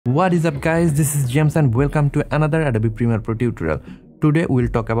What is up guys, this is James and welcome to another Adobe Premiere Pro tutorial. Today we'll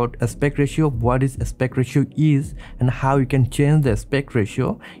talk about aspect ratio, what is aspect ratio is and how you can change the aspect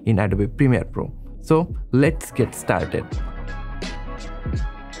ratio in Adobe Premiere Pro. So let's get started.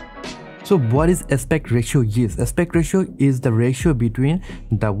 So what is aspect ratio is? Aspect ratio is the ratio between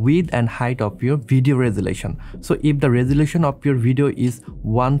the width and height of your video resolution. So if the resolution of your video is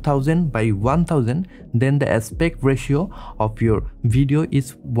 1000 by 1000, then the aspect ratio of your video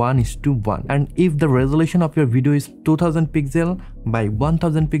is 1:1. And if the resolution of your video is 2000 pixel by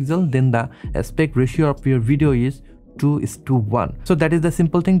 1000 pixel, then the aspect ratio of your video is 2:1. So that is the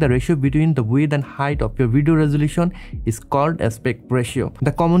simple thing. The ratio between the width and height of your video resolution is called aspect ratio.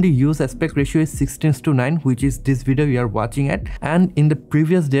 The commonly used aspect ratio is 16:9, which is this video you are watching at, and in the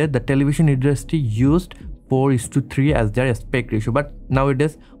previous day the television industry used 4:3 as their aspect ratio, but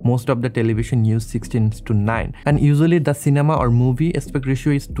nowadays most of the television use 16:9, and usually the cinema or movie aspect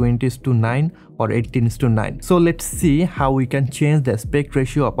ratio is 20:9 or 18:9. So let's see how we can change the aspect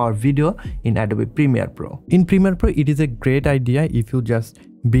ratio of our video in Adobe Premiere Pro. In Premiere Pro, it is a great idea if you just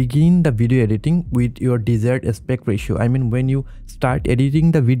begin the video editing with your desired aspect ratio. I mean, when you start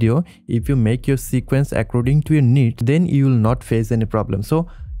editing the video, if you make your sequence according to your need, then you will not face any problem. So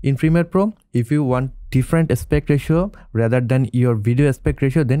in Premiere Pro, if you want different aspect ratio rather than your video aspect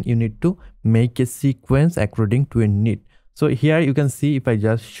ratio, then you need to make a sequence according to your need. So here you can see, if I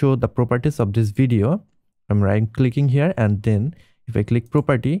just show the properties of this video, I'm right clicking here, and then if I click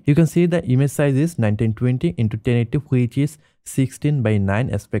property, you can see the image size is 1920 into 1080, which is 16:9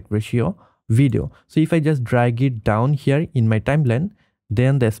 aspect ratio video. So if I just drag it down here in my timeline,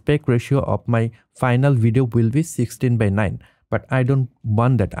 then the aspect ratio of my final video will be 16:9. But I don't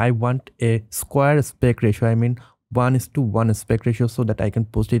want that. I want a square aspect ratio. I mean 1:1 aspect ratio, so that I can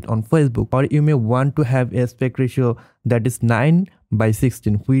post it on Facebook. Or you may want to have a aspect ratio that is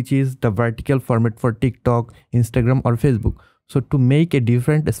 9:16, which is the vertical format for TikTok, Instagram or Facebook. So to make a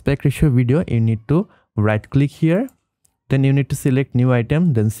different aspect ratio video, you need to right click here. Then you need to select new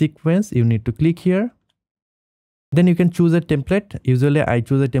item, then sequence, you need to click here. Then you can choose a template. Usually I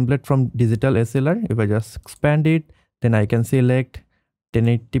choose a template from digital SLR. If I just expand it, then I can select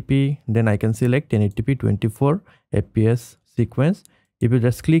 1080p, then I can select 1080p 24 fps sequence. If you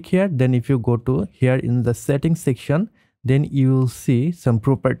just click here, then if you go to here in the settings section, then you will see some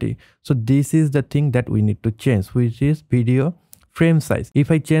property. So this is the thing that we need to change, which is video frame size.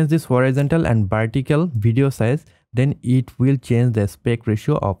 If I change this horizontal and vertical video size, then it will change the aspect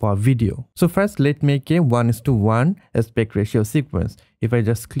ratio of our video. So first let's make a 1:1 aspect ratio sequence. If I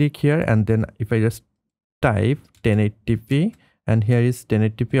just click here, and then if I just type 1080p, and here is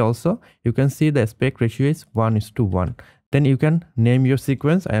 1080p also, you can see the aspect ratio is 1:1. Then you can name your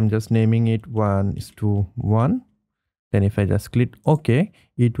sequence. I am just naming it 1:1. Then if I just click OK,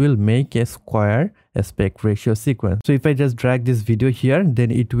 it will make a square aspect ratio sequence. So if I just drag this video here, then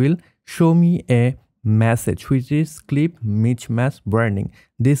it will show me a message, which is clip mismatch warning.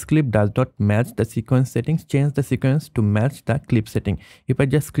 This clip does not match the sequence settings. Change the sequence to match the clip setting. If I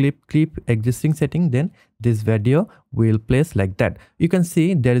just clip existing setting, then this video will place like that. You can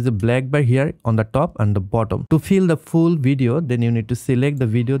see there is a black bar here on the top and the bottom. To fill the full video, then you need to select the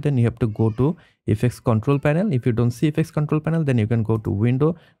video, then you have to go to effects control panel. If you don't see effects control panel, then you can go to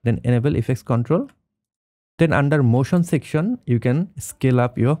window, then enable effects control. Then under motion section, you can scale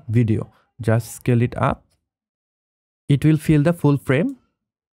up your video. Just scale it up. It will fill the full frame.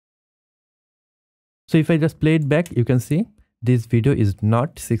 So if I just play it back, you can see this video is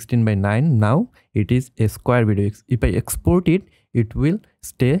not 16:9. Now it is a square video. If I export it, it will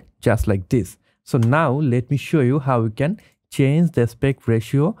stay just like this. So now let me show you how we can change the aspect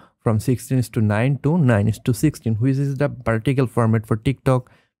ratio from 16:9 to 9:16, which is the vertical format for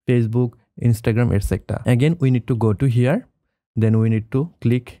TikTok, Facebook, Instagram, etc. Again, we need to go to here. Then we need to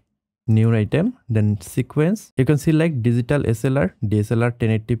click new item, then sequence. You can see like digital SLR, DSLR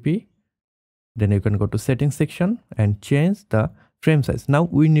 1080p. Then you can go to settings section and change the frame size. Now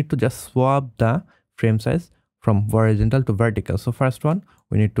we need to just swap the frame size from horizontal to vertical. So first one,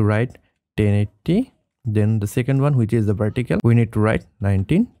 we need to write 1080. Then the second one, which is the vertical, we need to write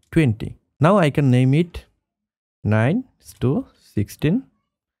 1920. Now I can name it 9:16.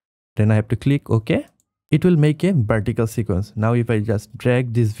 Then I have to click OK. It will make a vertical sequence. Now if I just drag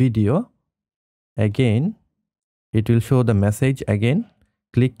this video again, it will show the message again.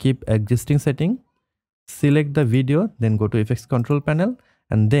 Click keep existing setting, select the video, then go to effects control panel,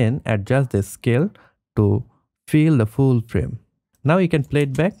 and then adjust the scale to fill the full frame. Now you can play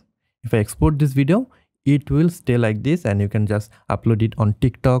it back. If I export this video, it will stay like this, and you can just upload it on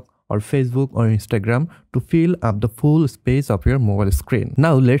TikTok or Facebook or Instagram to fill up the full space of your mobile screen.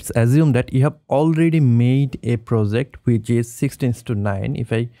 Now let's assume that you have already made a project which is 16:9.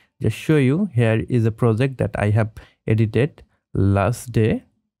 If I just show you, here is a project that I have edited last day.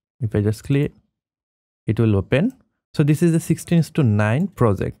 If I just click, it will open. So this is a 16:9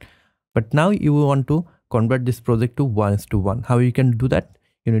 project. But now you want to convert this project to 1:1. How you can do that?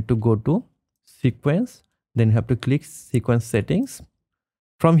 You need to go to sequence, then you have to click sequence settings.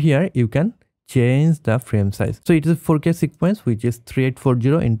 From here you can change the frame size. So it is a 4K sequence which is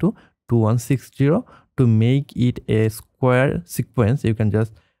 3840 into 2160. To make it a square sequence, you can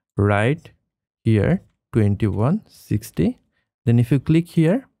just write here 2160. Then if you click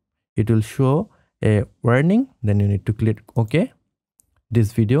here, it will show a warning. Then you need to click OK.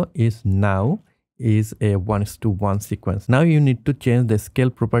 This video is now is a 1:1 sequence. Now you need to change the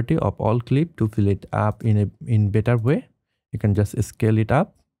scale property of all clip to fill it up in better way. You can just scale it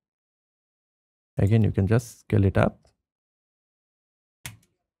up. Again, you can just scale it up.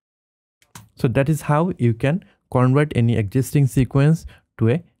 So that is how you can convert any existing sequence to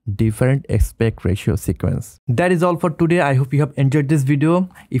a different aspect ratio sequence. That is all for today. I hope you have enjoyed this video.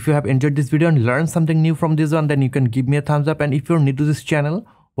 If you have enjoyed this video and learned something new from this one, then you can give me a thumbs up. And if you're new to this channel,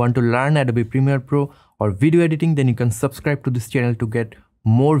 want to learn Adobe Premiere Pro or video editing, then you can subscribe to this channel to get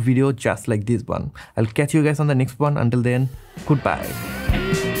more videos just like this one. I'll catch you guys on the next one. Until then, goodbye.